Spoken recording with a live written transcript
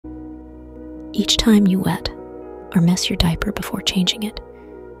Each time you wet or mess your diaper before changing it,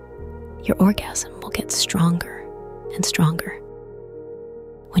 your orgasm will get stronger and stronger.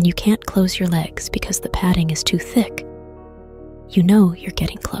 When you can't close your legs because the padding is too thick, you know you're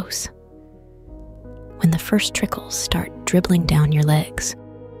getting close. When the first trickles start dribbling down your legs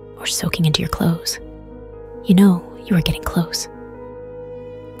or soaking into your clothes, you know you are getting close.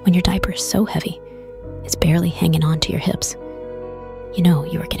 When your diaper is so heavy, it's barely hanging on to your hips, you know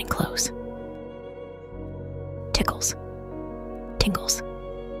you are getting close. Tickles, tingles,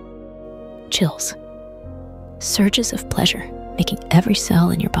 chills, surges of pleasure making every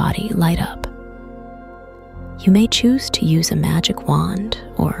cell in your body light up. You may choose to use a magic wand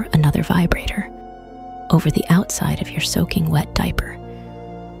or another vibrator over the outside of your soaking wet diaper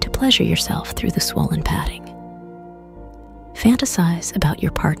to pleasure yourself through the swollen padding. Fantasize about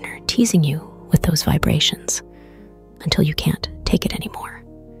your partner teasing you with those vibrations until you can't take it anymore.